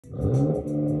Hey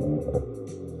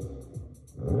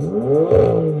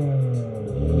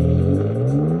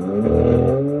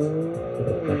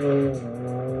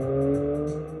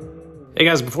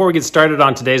guys, before we get started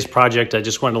on today's project, I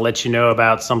just wanted to let you know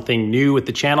about something new with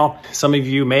the channel. Some of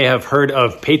you may have heard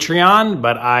of Patreon,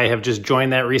 but I have just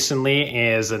joined that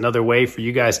recently as another way for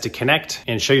you guys to connect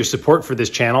and show your support for this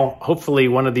channel. Hopefully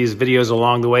one of these videos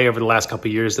along the way over the last couple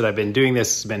of years that I've been doing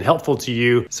this has been helpful to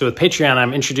you. So with Patreon,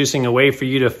 I'm introducing a way for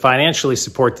you to financially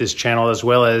support this channel as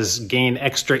well as gain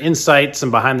extra insights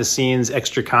and behind the scenes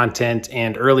extra content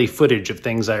and early footage of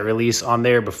things I release on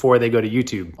there before they go to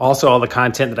YouTube. Also, all the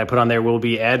content that I put on there will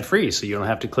be ad-free, so you don't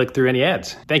have to click through any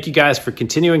ads. Thank you guys for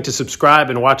continuing to subscribe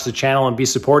and watch the channel and be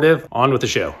supportive. On with the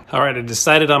show. All right, I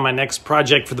decided on my next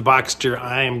project for the Boxster,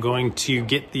 I am going to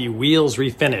get the wheels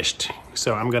refinished.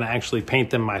 So I'm going to actually paint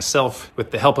them myself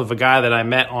with the help of a guy that I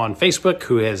met on Facebook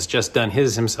who has just done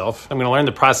his himself. I'm going to learn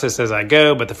the process as I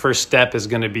go, but the first step is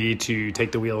going to be to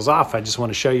take the wheels off. I just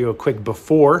want to show you a quick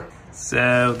before.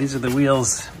 So these are the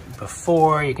wheels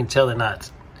before. You can tell they're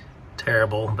not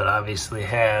terrible, but obviously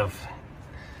have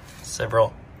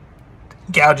several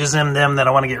gouges in them that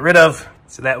I want to get rid of.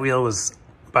 So that wheel was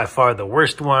by far the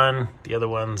worst one. The other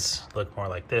ones look more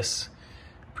like this.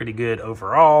 Pretty good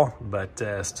overall, but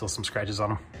still some scratches on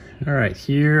them. All right,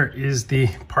 here is the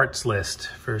parts list.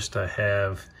 First I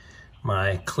have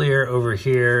my clear over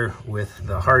here with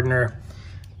the hardener.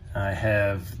 I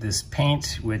have this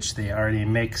paint, which they already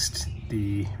mixed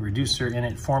the reducer in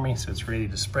it for me, so it's ready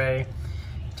to spray.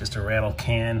 Just a rattle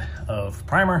can of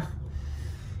primer.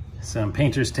 Some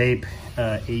painter's tape,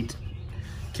 8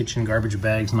 kitchen garbage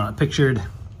bags not pictured.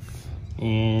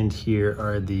 And here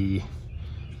are the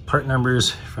part numbers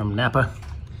from Napa,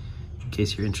 in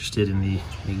case you're interested in the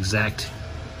exact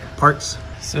parts.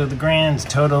 So the grand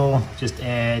total, just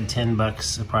add 10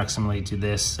 bucks approximately to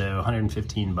this, so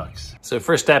 115 bucks. So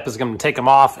first step is going to take them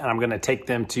off, and I'm going to take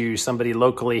them to somebody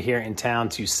locally here in town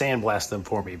to sandblast them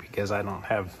for me because I don't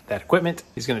have that equipment.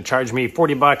 He's going to charge me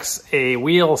 40 bucks a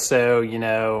wheel, so you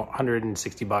know,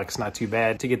 160 bucks, not too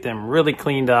bad, to get them really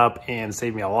cleaned up and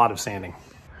save me a lot of sanding.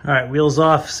 All right, wheels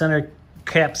off, center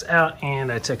caps out,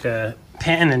 and I took a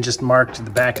pen and just marked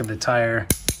the back of the tire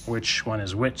which one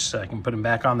is which so I can put them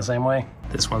back on the same way.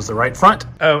 This one's the right front.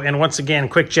 Oh, and once again,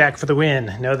 QuickJack for the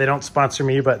win. No, they don't sponsor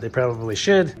me, but they probably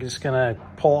should. I'm just gonna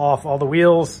pull off all the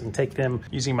wheels and take them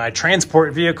using my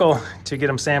transport vehicle to get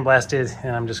them sandblasted.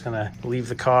 And I'm just gonna leave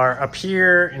the car up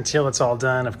here until it's all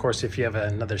done. Of course, if you have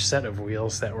another set of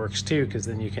wheels, that works too, because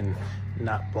then you can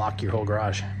not block your whole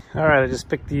garage. All right, I just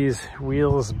picked these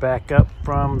wheels back up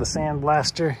from the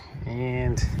sandblaster,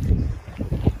 and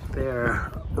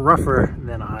they're rougher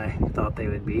than I thought they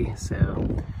would be, so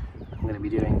I'm going to be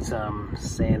doing some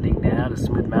sanding now to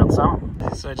smooth them out some.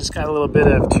 So I just got a little bit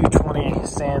of 220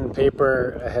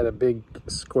 sandpaper. I had a big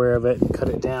square of it, cut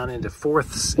it down into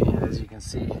fourths, and as you can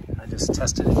see, I just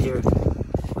tested it here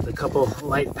with a couple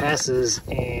light passes,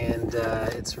 and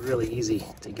it's really easy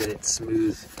to get it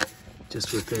smooth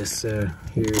just with this. So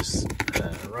here's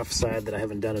a rough side that I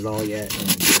haven't done at all yet.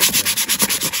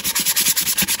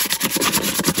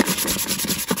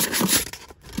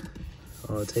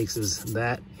 All it takes is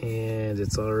that, and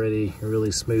it's already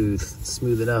really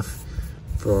smooth enough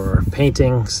for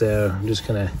painting. So I'm just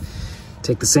gonna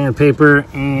take the sandpaper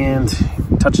and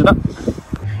touch it up.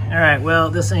 All right,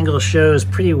 well, this angle shows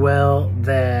pretty well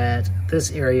that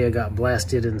this area got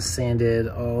blasted and sanded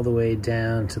all the way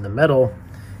down to the metal,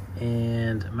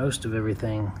 and most of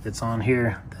everything that's on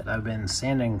here that I've been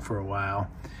sanding for a while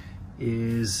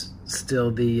is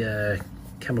still the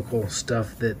chemical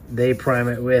stuff that they prime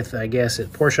it with, I guess, at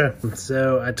Porsche.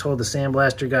 So I told the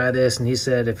sandblaster guy this, and he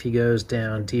said if he goes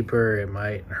down deeper, it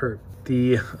might hurt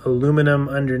the aluminum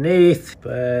underneath,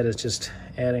 but it's just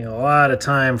adding a lot of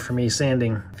time for me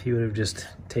sanding if he would have just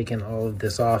taken all of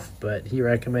this off. But he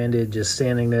recommended just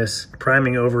sanding this,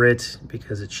 priming over it,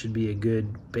 because it should be a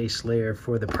good base layer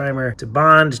for the primer to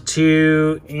bond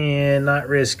to and not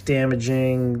risk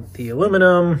damaging the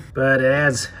aluminum, but it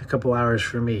adds a couple hours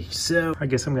for me, so I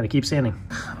guess I'm gonna keep sanding.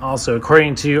 Also,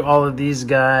 according to all of these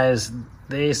guys,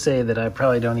 they say that I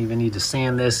probably don't even need to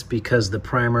sand this because the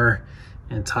primer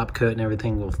and top coat and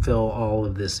everything will fill all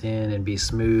of this in and be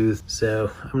smooth.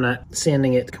 So I'm not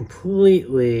sanding it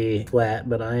completely flat,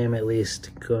 but I am at least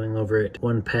going over it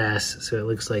one pass so it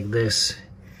looks like this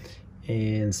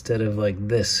instead of like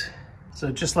this.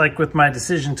 So just like with my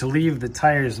decision to leave the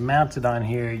tires mounted on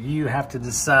here, you have to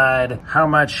decide how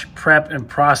much prep and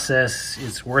process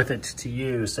is worth it to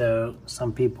you. So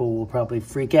some people will probably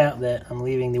freak out that I'm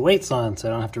leaving the weights on so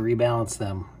I don't have to rebalance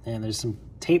them. And there's some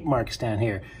tape marks down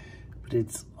here.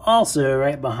 It's also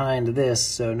right behind this,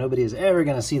 so nobody is ever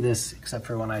gonna see this except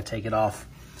for when I take it off.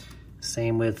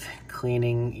 Same with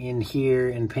cleaning in here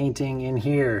and painting in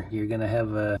here. You're gonna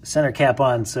have a center cap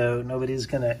on, so nobody's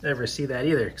gonna ever see that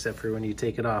either, except for when you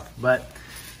take it off. But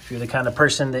if you're the kind of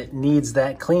person that needs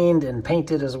that cleaned and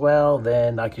painted as well,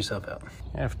 then knock yourself out.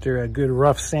 After a good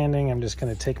rough sanding, I'm just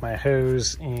gonna take my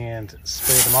hose and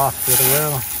spray them off really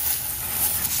well.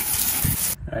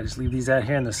 I just leave these out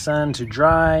here in the sun to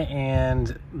dry,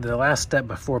 and the last step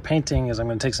before painting is I'm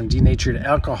gonna take some denatured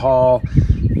alcohol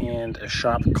and a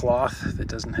shop cloth that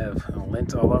doesn't have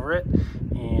lint all over it,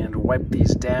 and wipe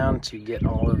these down to get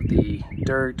all of the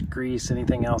dirt, grease,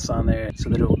 anything else on there so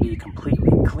that it will be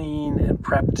completely clean and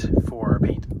prepped for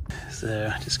paint.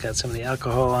 So I just got some of the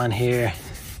alcohol on here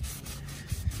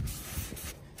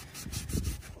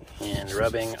and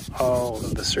rubbing all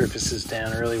of the surfaces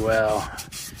down really well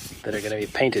that are going to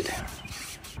be painted.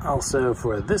 Also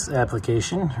for this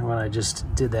application, when I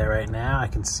just did that right now, I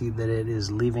can see that it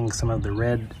is leaving some of the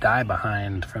red dye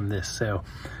behind from this. So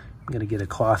I'm going to get a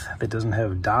cloth that doesn't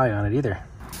have dye on it either.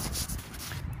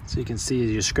 So you can see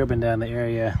as you're scrubbing down the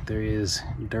area, there is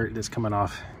dirt that's coming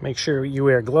off. Make sure you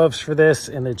wear gloves for this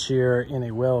and that you're in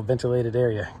a well-ventilated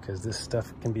area, because this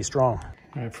stuff can be strong.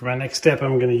 All right, for my next step,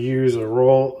 I'm going to use a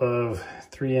roll of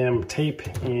 3M tape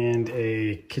and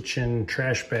a kitchen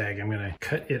trash bag. I'm going to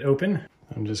cut it open.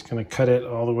 I'm just going to cut it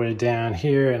all the way down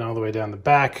here and all the way down the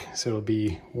back, so it'll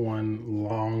be one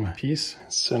long piece.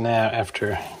 So now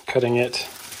after cutting it,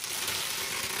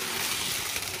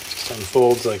 just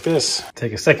unfolds like this.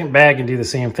 Take a second bag and do the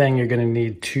same thing. You're going to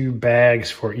need 2 bags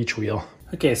for each wheel.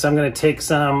 Okay, so I'm going to take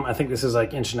some, I think this is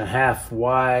like 1.5 inch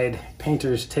wide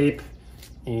painter's tape,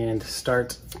 and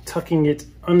start tucking it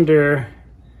under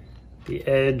the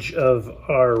edge of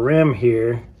our rim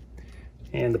here.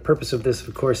 And the purpose of this,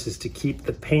 of course, is to keep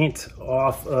the paint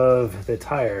off of the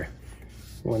tire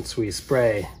once we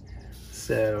spray.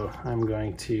 So I'm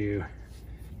going to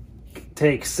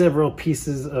take several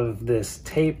pieces of this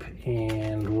tape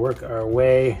and work our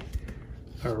way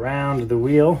around the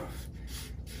wheel.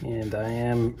 And I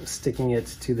am sticking it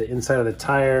to the inside of the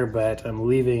tire, but I'm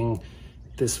leaving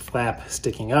this flap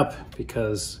sticking up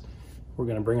because we're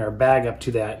going to bring our bag up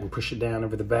to that and push it down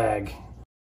over the bag.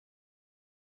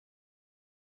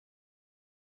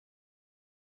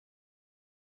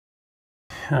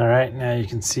 All right, now you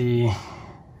can see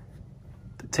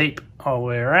the tape all the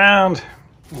way around.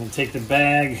 I'm going to take the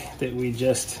bag that we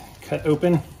just cut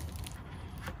open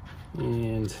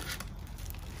and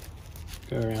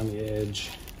go around the edge,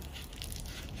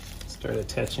 start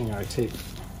attaching our tape.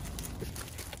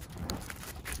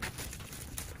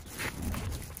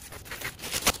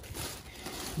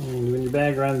 And when your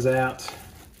bag runs out,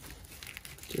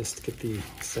 just get the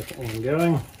second one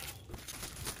going.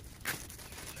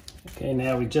 Okay,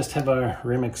 now we just have our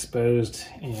rim exposed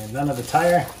and none of the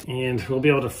tire. And we'll be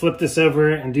able to flip this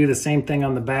over and do the same thing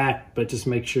on the back, but just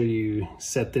make sure you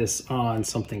set this on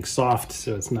something soft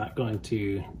so it's not going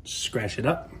to scratch it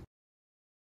up.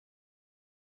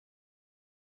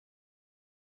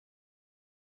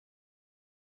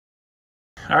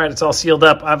 All right, it's all sealed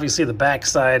up. Obviously the back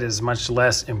side is much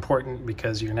less important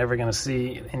because you're never gonna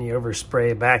see any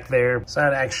overspray back there. So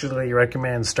I'd actually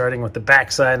recommend starting with the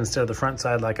back side instead of the front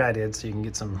side like I did, so you can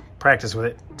get some practice with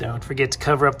it. Don't forget to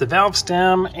cover up the valve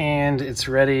stem, and it's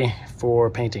ready for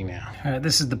painting now. All right,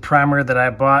 this is the primer that I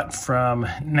bought from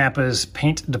Napa's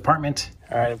paint department.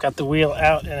 All right, I've got the wheel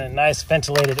out in a nice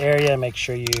ventilated area. Make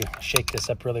sure you shake this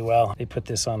up really well. They put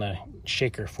this on a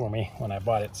shaker for me when I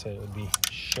bought it, so it would be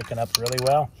shaken up really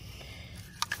well.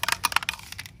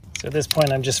 So at this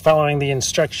point, I'm just following the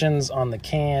instructions on the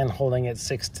can, holding it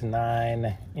 6 to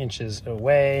 9 inches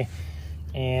away.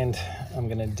 And I'm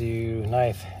gonna do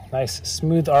nice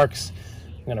smooth arcs.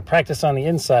 I'm gonna practice on the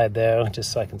inside though,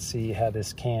 just so I can see how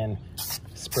this can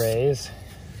sprays.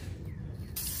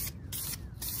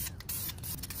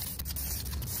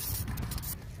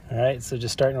 All right, so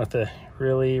just starting with a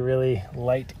really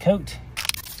light coat.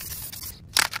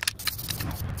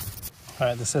 All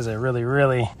right, this is a really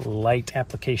light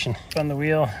application. On the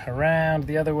wheel, around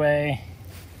the other way.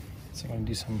 So I'm gonna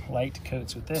do some light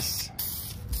coats with this.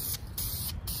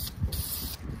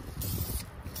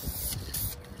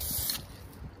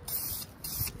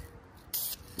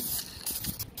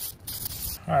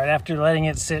 All right, after letting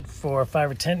it sit for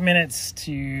 5 or 10 minutes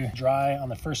to dry on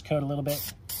the first coat a little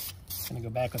bit, I'm gonna go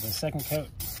back with a second coat.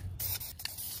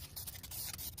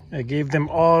 I gave them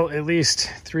all at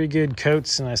least 3 good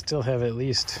coats, and I still have at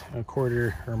least a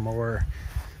quarter or more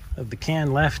of the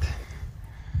can left.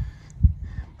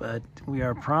 But we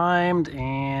are primed,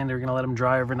 and we're gonna let them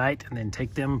dry overnight and then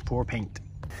take them for paint.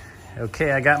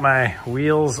 Okay, I got my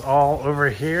wheels all over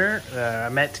here. I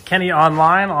met Kenny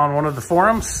online on one of the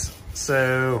forums,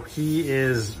 so he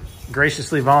is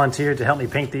graciously volunteered to help me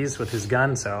paint these with his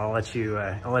gun. So I'll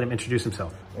let him introduce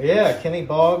himself. Yeah, Kenny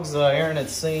Boggs. Aaron had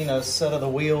seen a set of the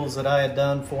wheels that I had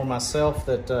done for myself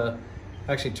that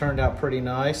actually turned out pretty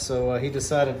nice. So he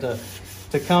decided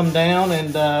to come down,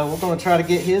 and we're going to try to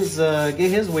get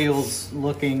his wheels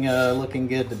looking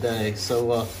good today.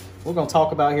 So we're going to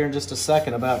talk about here in just a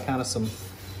second about kind of some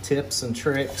tips and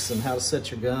tricks and how to set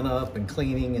your gun up and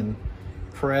cleaning and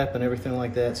prep and everything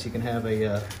like that, so you can have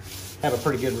a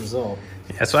pretty good result.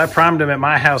 Yeah, so I primed him at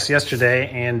my house yesterday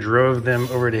and drove them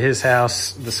over to his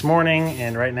house this morning,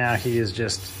 and right now he is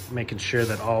just making sure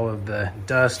that all of the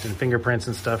dust and fingerprints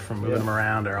and stuff from moving them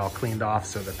around are all cleaned off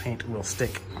so the paint will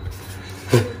stick.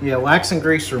 Yeah, wax and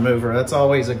grease remover, that's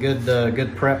always a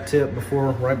good prep tip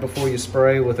right before you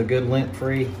spray, with a good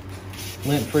lint-free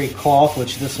cloth,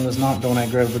 which this one is not doing that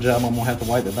great of a job. I'm gonna have to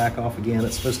wipe it back off again.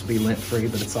 It's supposed to be lint-free,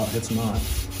 but it's not.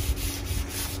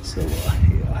 So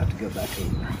yeah, I'll have to go back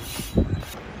over.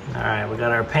 All right, we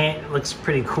got our paint. It looks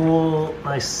pretty cool,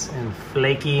 nice and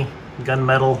flaky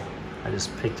gunmetal. I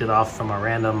just picked it off from a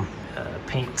random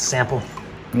paint sample.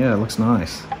 Yeah, it looks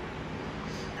nice.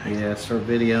 Yeah, start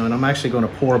video, and I'm actually going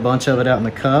to pour a bunch of it out in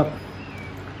the cup.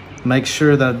 Make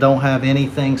sure that I don't have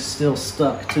anything still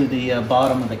stuck to the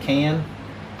bottom of the can,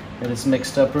 and it's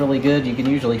mixed up really good. You can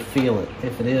usually feel it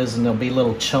if it is, and there'll be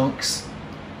little chunks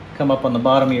come up on the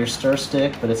bottom of your stir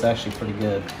stick, but it's actually pretty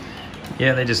good.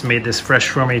 Yeah, they just made this fresh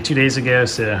for me 2 days ago,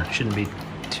 so shouldn't be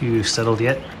too settled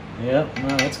yet. Yep,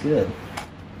 no, that's good.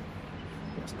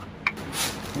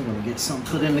 We're gonna get some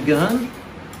put in the gun.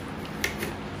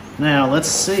 Now let's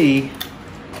see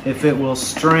if it will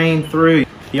strain through.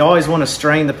 You always want to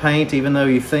strain the paint, even though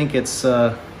you think it's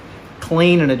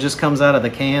clean and it just comes out of the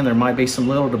can. There might be some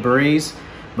little debris,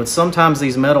 but sometimes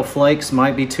these metal flakes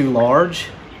might be too large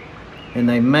and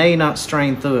they may not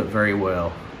strain through it very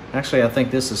well. Actually, I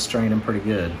think this is straining pretty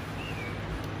good.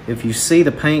 If you see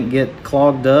the paint get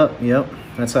clogged up, yep,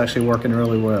 that's actually working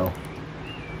really well.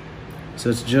 So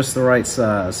it's just the right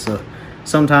size. So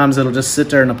sometimes it'll just sit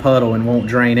there in a puddle and won't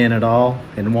drain in at all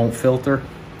and won't filter.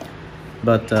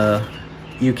 But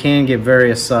you can get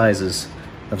various sizes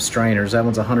of strainers. That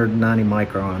one's 190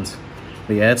 microns.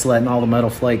 But yeah, it's letting all the metal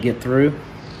flake get through.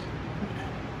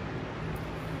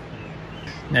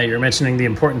 Now, you're mentioning the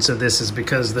importance of this is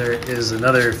because there is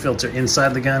another filter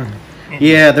inside the gun.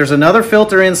 Yeah, there's another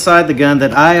filter inside the gun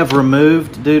that I have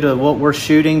removed due to what we're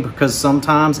shooting, because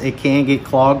sometimes it can get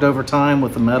clogged over time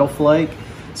with the metal flake.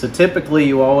 So typically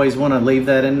you always want to leave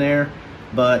that in there,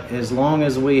 but as long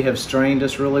as we have strained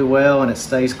this really well and it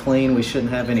stays clean, we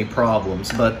shouldn't have any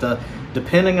problems. But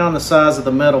depending on the size of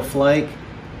the metal flake,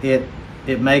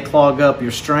 it may clog up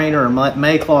your strainer, or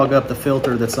may clog up the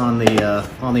filter that's on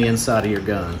the inside of your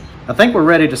gun. I think we're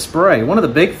ready to spray. One of the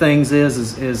big things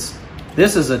is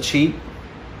this is a cheap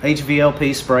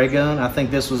HVLP spray gun. I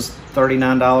think this was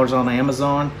 $39 on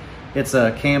Amazon. It's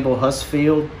a Campbell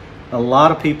Husfield. A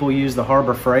lot of people use the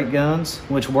Harbor Freight guns,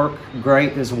 which work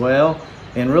great as well.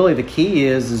 And really the key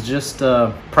is just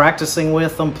practicing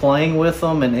with them, playing with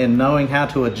them, and knowing how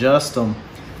to adjust them.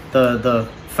 The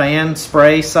fan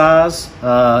spray size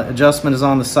adjustment is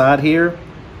on the side here.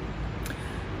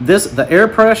 The air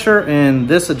pressure and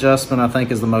this adjustment, I think,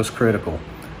 is the most critical.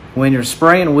 When you're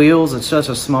spraying wheels, it's such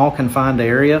a small confined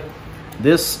area.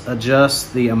 This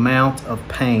adjusts the amount of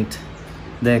paint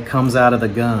that comes out of the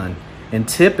gun. And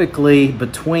typically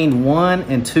between 1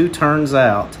 and 2 turns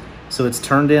out, so it's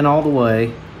turned in all the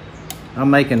way, I'm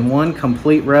making 1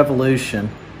 complete revolution,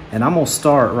 and I'm gonna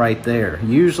start right there.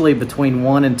 Usually between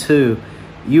 1 and 2,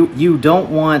 you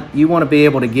want to be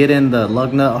able to get in the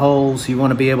lug nut holes, you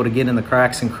want to be able to get in the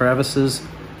cracks and crevices,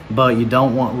 but you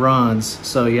don't want runs.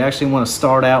 So you actually want to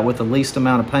start out with the least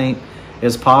amount of paint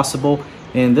as possible.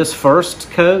 And this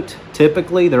first coat,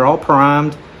 typically they're all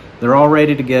primed, they're all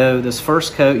ready to go. This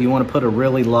first coat, you want to put a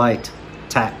really light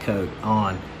tack coat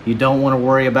on. You don't want to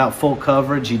worry about full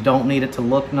coverage. You don't need it to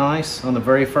look nice on the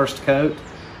very first coat.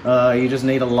 You just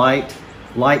need a light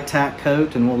tack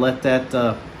coat, and we'll let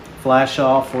that flash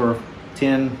off for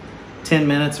 10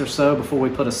 minutes or so before we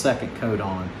put a second coat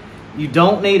on. You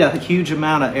don't need a huge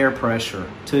amount of air pressure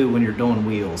too when you're doing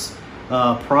wheels.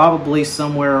 Probably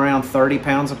somewhere around 30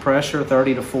 pounds of pressure,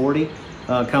 30 to 40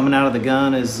 coming out of the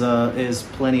gun is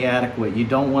plenty adequate. You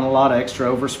don't want a lot of extra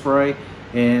overspray,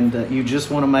 and you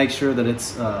just want to make sure that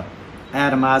it's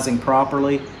atomizing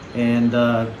properly, and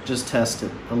just test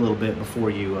it a little bit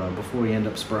before you end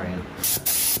up spraying.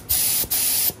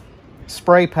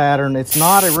 Spray pattern, it's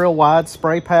not a real wide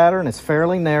spray pattern, it's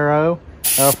fairly narrow.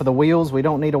 For the wheels, we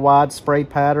don't need a wide spray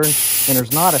pattern, and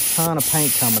there's not a ton of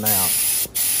paint coming out.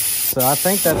 So I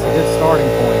think that's a good starting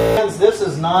point. This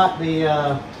is not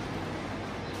the,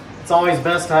 it's always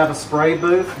best to have a spray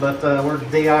booth, but we're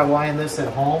DIYing this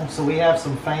at home. So we have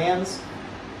some fans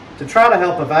to try to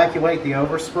help evacuate the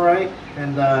overspray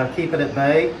and keep it at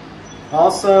bay.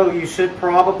 Also, you should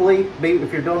probably be,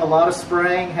 if you're doing a lot of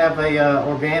spraying, have a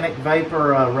organic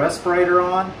vapor respirator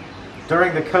on.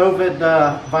 During the COVID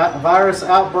virus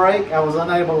outbreak, I was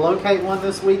unable to locate one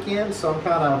this weekend, so I'm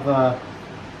kind of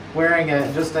wearing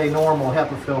just a normal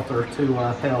HEPA filter to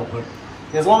help. But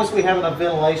as long as we have enough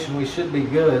ventilation, we should be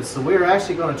good. So we're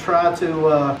actually going to try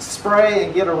to spray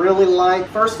and get a really light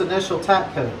first initial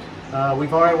tack coat.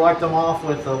 We've already wiped them off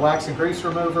with the wax and grease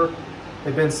remover.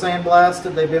 They've been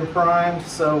sandblasted, they've been primed,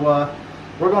 so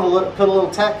we're going to put a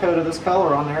little tack coat of this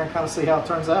color on there and kind of see how it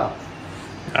turns out.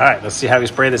 All right, let's see how we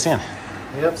spray this in.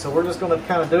 Yep, so we're just going to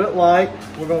kind of do it light.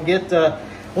 We're going to get,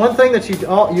 one thing that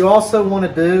you also want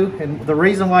to do, and the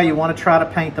reason why you want to try to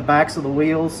paint the backs of the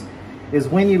wheels, is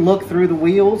when you look through the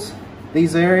wheels,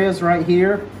 these areas right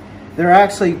here, they're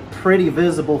actually pretty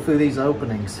visible through these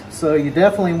openings. So you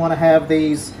definitely want to have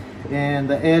these in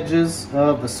the edges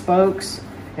of the spokes,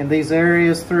 and these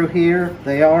areas through here,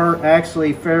 they are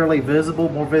actually fairly visible,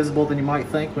 more visible than you might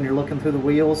think when you're looking through the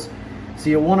wheels. So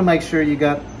you want to make sure you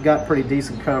got pretty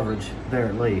decent coverage there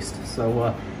at least.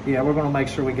 So yeah, we're going to make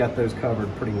sure we got those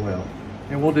covered pretty well,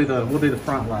 and we'll do the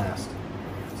front last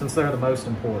since they're the most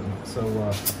important. So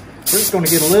we're just going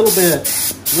to get a little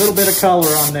bit of color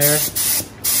on there.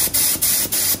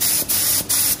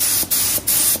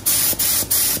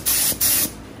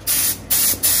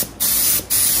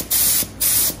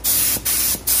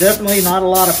 Definitely not a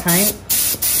lot of paint.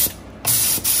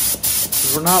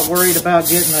 We're not worried about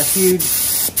getting a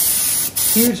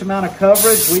huge amount of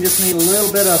coverage. We just need a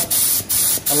little bit of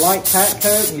a light tack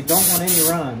coat, and you don't want any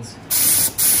runs.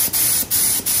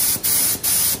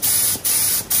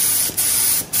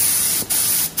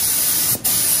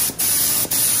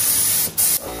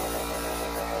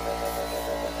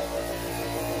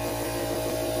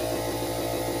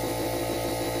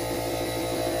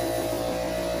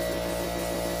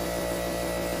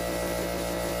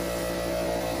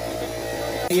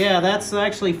 Yeah, that's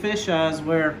actually fish eyes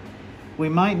where we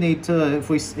might need to, if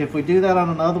we do that on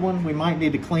another one, we might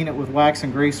need to clean it with wax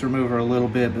and grease remover a little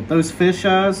bit. But those fish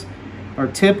eyes are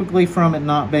typically from it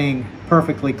not being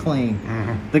perfectly clean.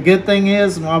 The good thing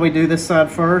is, and while we do this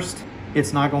side first,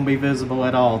 it's not going to be visible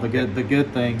at all. The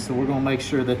good thing. So we're going to make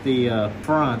sure that the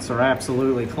fronts are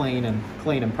absolutely clean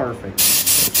and perfect.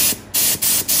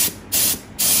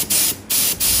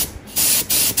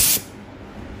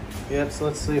 Yep, so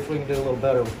let's see if we can do a little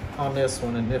better on this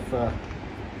one, and if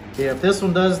this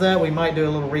one does that, we might do a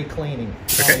little re-cleaning on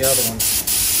the other one.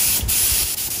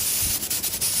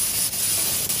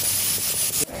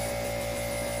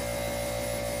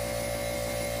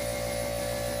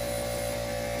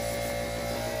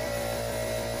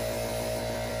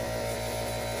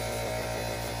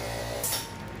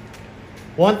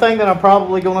 One thing that I'm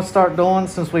probably going to start doing,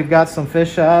 since we've got some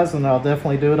fish eyes, and I'll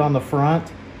definitely do it on the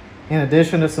front, in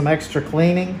addition to some extra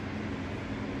cleaning.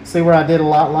 See where I did a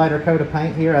lot lighter coat of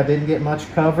paint here? I didn't get much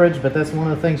coverage, but that's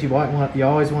one of the things you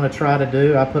always want to try to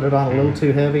do. I put it on a little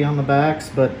too heavy on the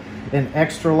backs, but an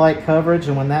extra light coverage,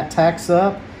 and when that tacks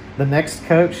up, the next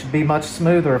coat should be much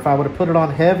smoother. If I would have put it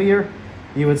on heavier,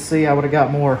 you would see I would have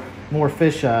got more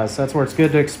fish eyes. So that's where it's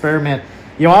good to experiment.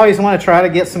 You always want to try to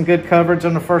get some good coverage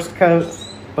on the first coat,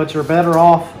 but you're better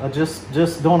off just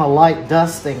doing a light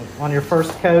dusting on your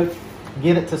first coat.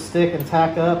 Get it to stick and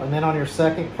tack up, and then on your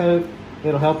second coat,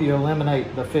 it'll help you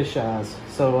eliminate the fish eyes.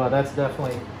 So that's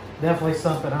definitely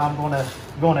something that I'm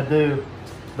going to do.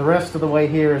 The rest of the way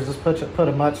here is just put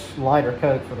a much lighter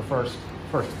coat for the first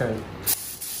coat.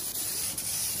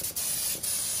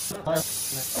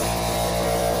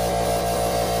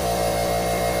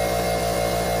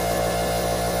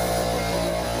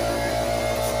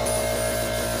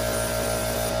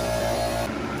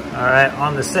 All right,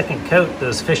 on the second coat,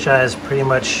 those fish eyes pretty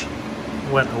much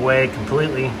went away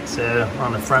completely. So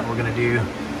on the front, we're gonna do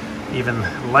even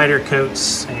lighter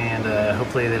coats, and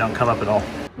hopefully they don't come up at all.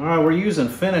 All right, we're using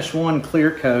Finish One clear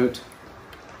coat.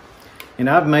 And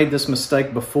I've made this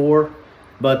mistake before,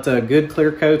 but good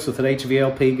clear coats with an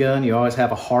HVLP gun, you always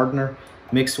have a hardener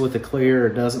mixed with the clear,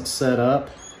 it doesn't set up.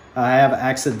 I have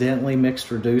accidentally mixed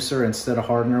reducer instead of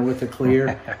hardener with the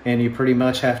clear, and you pretty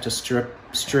much have to strip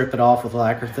it off with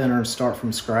lacquer thinner and start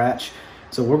from scratch.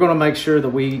 So we're going to make sure that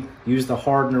we use the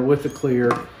hardener with the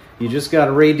clear. You just got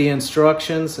to read the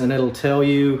instructions, and it'll tell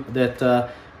you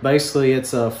that Basically,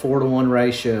 it's a 4-to-1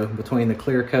 ratio between the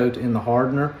clear coat and the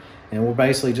hardener. And we're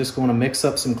basically just going to mix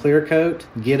up some clear coat,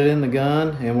 get it in the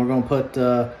gun, and we're going to put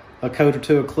a coat or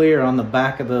two of clear on the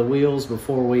back of the wheels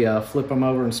before we flip them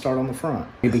over and start on the front.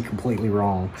 You'd be completely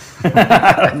wrong.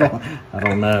 I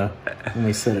don't know. Let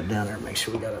me set it down there and make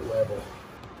sure we got it level.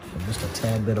 Just a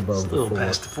tad bit above the 4. A little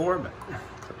past the 4, but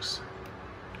close.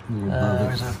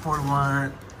 There's a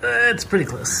 4-to-1. It's pretty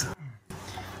close.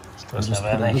 I'll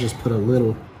just put a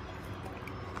little.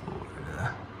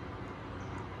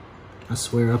 I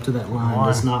swear, up to that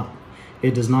line,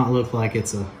 it does not look like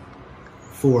it's a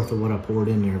fourth of what I poured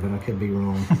in there, but I could be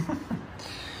wrong.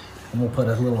 And we'll put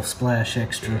a little splash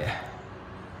extra.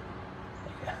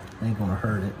 Yeah. Ain't gonna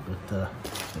hurt it, but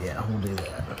yeah, we'll do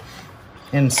that.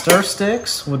 And stir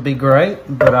sticks would be great,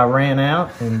 but I ran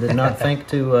out and did not think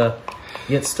to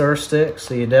get stir sticks,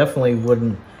 so you definitely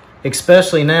wouldn't.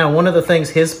 Especially now, one of the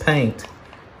things, his paint,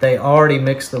 they already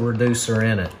mix the reducer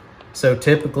in it. So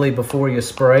typically before you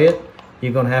spray it,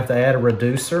 you're gonna have to add a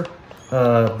reducer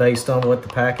based on what the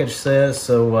package says.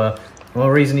 So the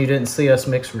only reason you didn't see us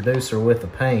mix reducer with the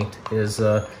paint is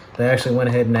they actually went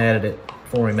ahead and added it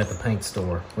for him at the paint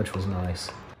store, which was nice.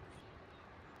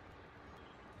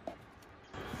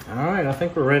 All right, I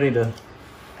think we're ready to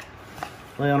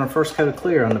lay on our first coat of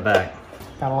clear on the back.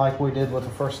 Kind of like we did with the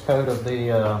first coat of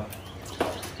the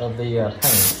paint.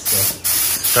 So.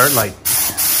 Start light.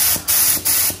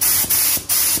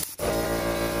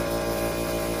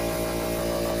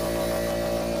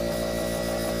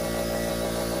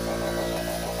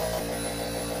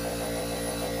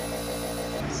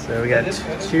 So we got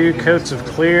 2 coats of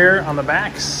clear on the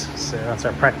backs. So that's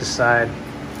our practice side.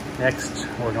 Next,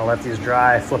 we're gonna let these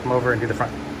dry, flip them over and do the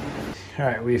front. All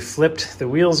right, we flipped the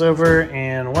wheels over,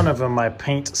 and one of them, my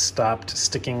paint stopped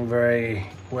sticking very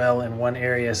well in one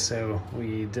area, so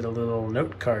we did a little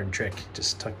note card trick.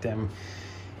 Just tuck them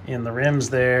in the rims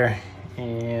there,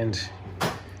 and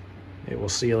it will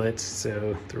seal it,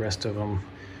 so the rest of them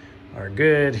are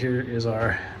good. Here is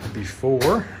our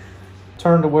before.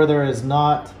 Turn to where there is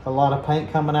not a lot of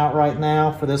paint coming out right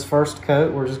now for this first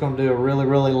coat. We're just gonna do a really,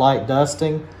 really light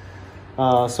dusting.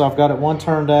 So I've got it one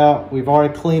turned out. We've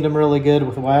already cleaned them really good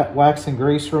with wax and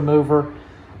grease remover.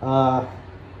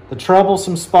 The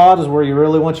troublesome spot is where you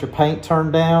really want your paint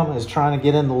turned down, is trying to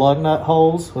get in the lug nut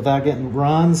holes without getting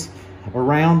runs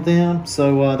around them.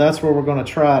 So that's where we're going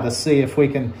to try to see if we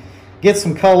can get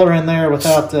some color in there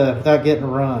without getting a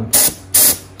run.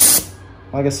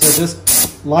 Like I said,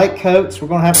 just light coats. We're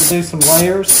going to have to do some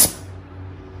layers.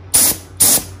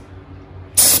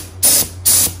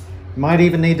 Might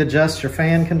even need to adjust your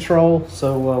fan control,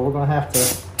 so we're going to have to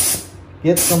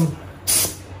get some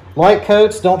light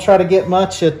coats. Don't try to get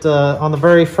much on the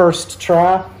very first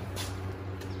try.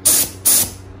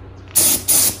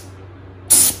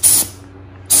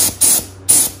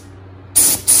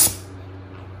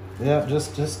 Yeah,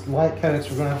 just light coats.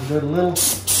 We're going to have to do it a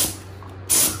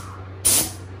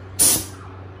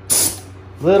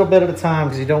little bit at a time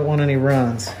because you don't want any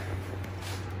runs.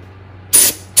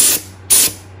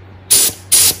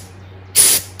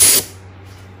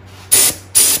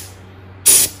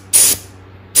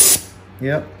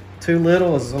 Yep, too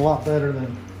little is a lot better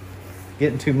than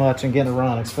getting too much and getting a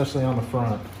run, especially on the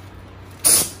front.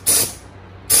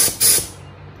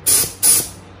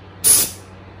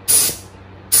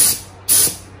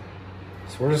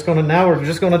 So we're just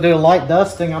gonna do a light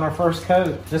dusting on our first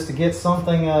coat just to get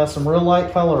something, some real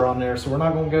light color on there. So we're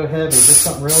not gonna go heavy, just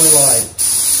something really light.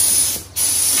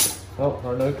 Oh,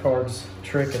 our note cards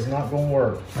trick is not gonna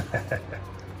work.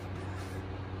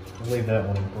 We'll leave that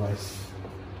one in place.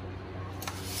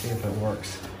 See if it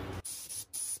works.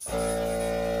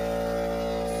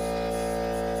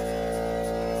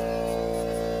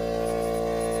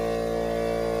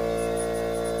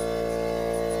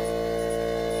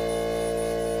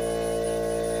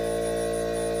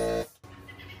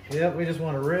 Yep, we just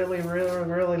want to really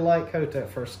light coat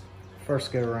that first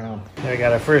go around. I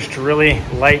got our first really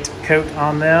light coat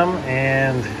on them,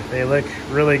 and they look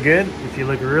really good. If you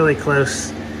look really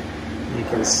close, you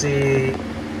can see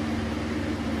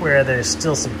where there's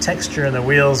still some texture in the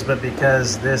wheels, but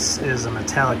because this is a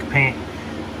metallic paint,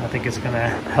 I think it's gonna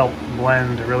help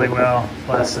blend really well.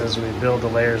 Plus, as we build the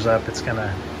layers up, it's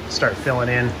gonna start filling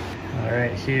in. All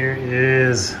right, here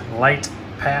is light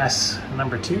pass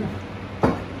number 2.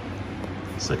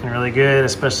 It's looking really good,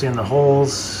 especially in the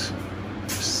holes.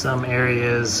 There's some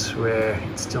areas where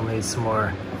it still needs some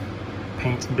more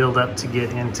paint buildup to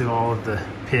get into all of the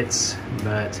pits,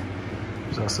 but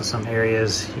there's also some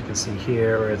areas you can see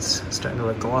here where it's starting to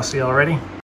look glossy already.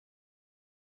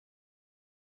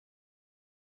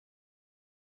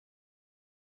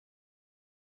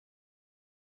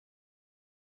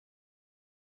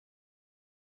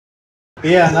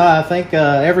 Yeah, no, I think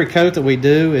every coat that we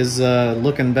do is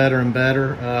looking better and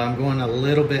better. I'm going a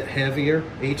little bit heavier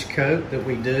each coat that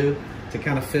we do to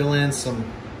kind of fill in some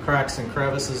cracks and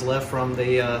crevices left from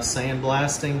the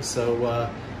sandblasting. So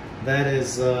that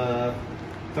is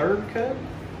third coat?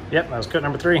 Yep, that was coat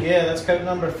number 3. Yeah, that's coat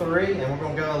number 3, and we're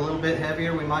going to go a little bit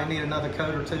heavier. We might need another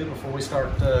coat or two before we start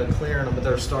clearing them, but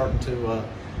they're starting to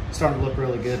look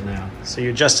really good now. So you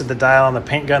adjusted the dial on the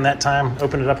paint gun that time,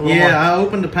 opened it up a little more? Yeah, I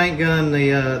opened the paint gun,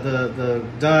 the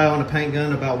dial on the paint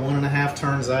gun about 1.5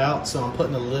 turns out, so I'm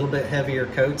putting a little bit heavier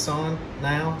coats on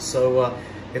now. So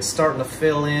it's starting to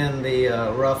fill in the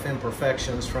rough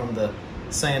imperfections from the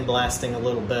sandblasting a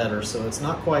little better. So it's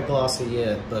not quite glossy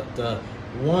yet, but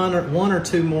one or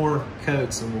two more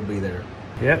coats and we'll be there.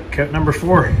 Yep, coat number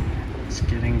 4. It's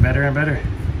getting better and better.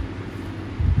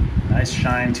 Nice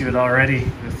shine to it already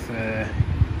with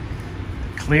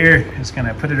clear. It's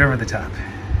gonna put it over the top.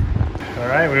 All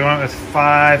right, we went with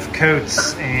 5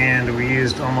 coats and we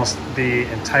used almost the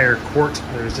entire quart.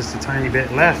 There's just a tiny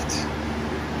bit left,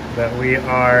 but we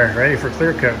are ready for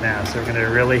clear coat now. So we're gonna do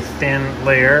a really thin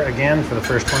layer again for the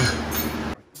first one.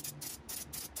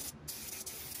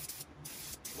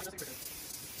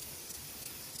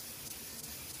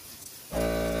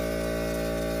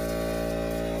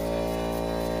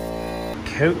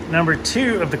 Coat number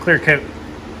 2 of the clear coat,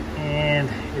 and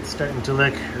it's starting to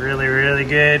look really, really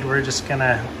good. We're just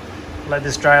gonna let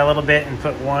this dry a little bit and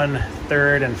put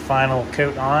 1/3 and final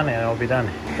coat on, and it'll be done.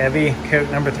 Heavy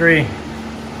coat number 3.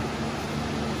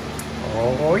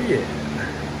 Oh yeah.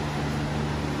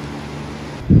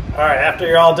 All right, after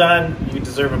you're all done, you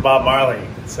deserve a Bob Marley.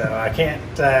 So I can't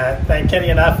thank Kenny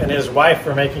enough and his wife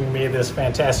for making me this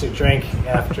fantastic drink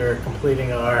after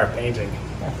completing our painting.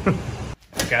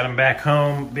 Got them back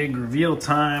home, big reveal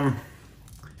time.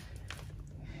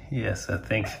 Yes, I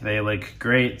think they look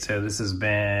great. So this has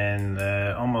been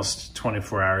almost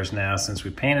 24 hours now since we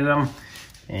painted them.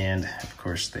 And of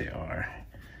course they are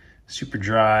super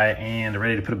dry and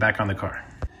ready to put it back on the car.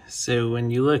 So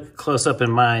when you look close up in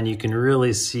mine, you can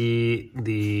really see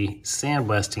the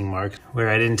sandblasting mark where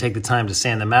I didn't take the time to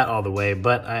sand them out all the way,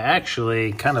 but I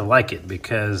actually kind of like it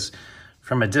because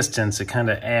from a distance, it kind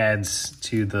of adds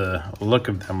to the look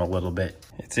of them a little bit.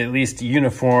 It's at least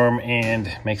uniform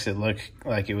and makes it look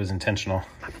like it was intentional.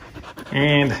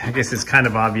 And I guess it's kind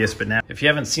of obvious, but now if you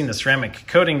haven't seen the ceramic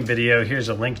coating video, here's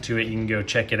a link to it. You can go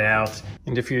check it out.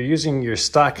 And if you're using your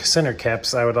stock center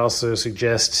caps, I would also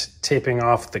suggest taping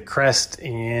off the crest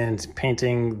and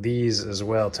painting these as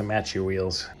well to match your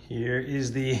wheels. Here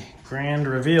is the grand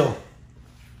reveal.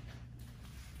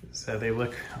 So they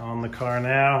look on the car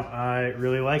now. I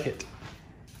really like it.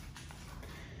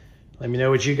 Let me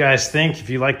know what you guys think. If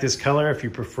you like this color, if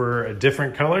you prefer a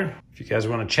different color. If you guys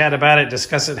want to chat about it,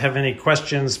 discuss it, have any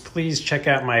questions, please check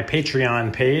out my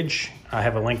Patreon page. I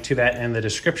have a link to that in the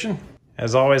description.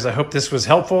 As always, I hope this was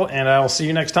helpful and I'll see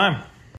you next time.